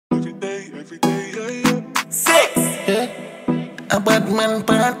Six. Yeah. A bad man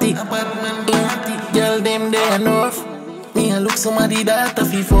party. Girl them they enough. Me I look somebody that a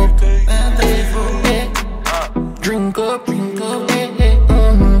fi fuck. Drink up.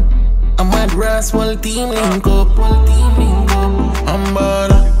 A mad ras whole team link up.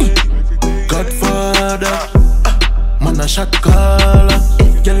 Ambala, Godfather, man a shot caller.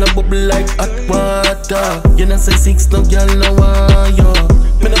 Girl a bubble like hot water. You know say six, no girl no want yo.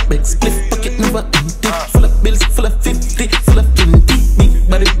 Me no beg split pocket never empty. Full of bills, full of 50, full of 20. Big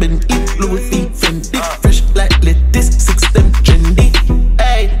body bend it, Louis V Fendi. Fresh like lettuce, six them trendy.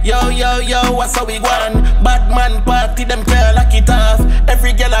 Hey, yo, what's how we going? Bad man party, them girl lock it off.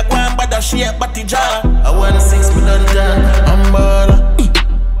 Every girl a go on, but a shape body jar. I want a 6 million jar. Ambala,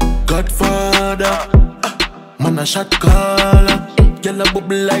 Godfather, man a shot caller. Girl a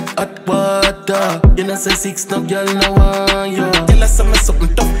bubble like hot water. You know say six, no girl no want yo. Tell her say me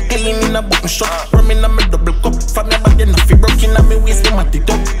something tough, clean in a button shot. Rum in a me double cup. From your body nothing broken in a me waist, me mat it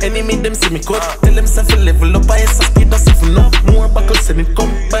up. Enemy them see me cut. Tell them say fi level up, I say speed us if no. More buckles send it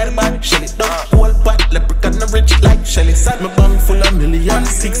come, bye, shell it down. Whole pot, leprechaun no rich like Shelly. Sad me bang full of million.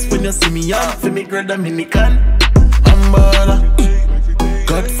 Six when you see me on, fi me grade Dominican. Ambala,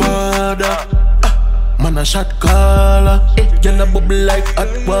 Godfather, man a shot caller. Girl a bubble like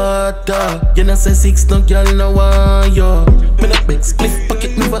hot water. You know say six, no girl no want yo. Me no beg split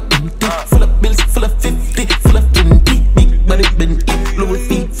pocket never empty. Full of bills, full of 50, full of 20. Big body bend it, Louis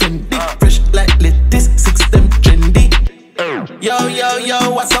V Fendi. Fresh like lettuce, six them trendy. Yo,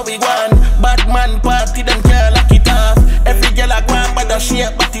 what's how we going? Bad man party, them girl lock it off. Every girl a go on, but a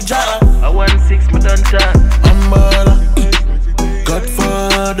shape body jar. I want 6, me done chat. Ambala,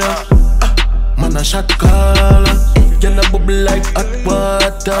 Godfather, man a shot caller. Girl a bubble like hot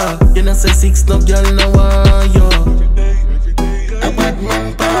water. You know say six, no girl no want yo. A bad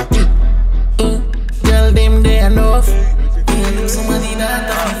man party. Girl them they enough. Me a look somebody that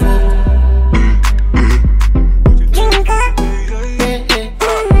a fi fuck. Drink up.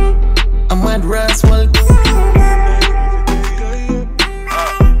 A mad ras whole.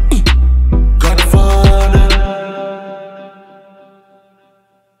 Godfather.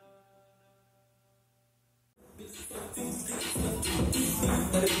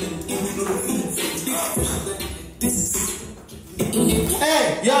 Hey,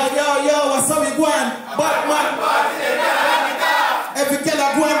 yo,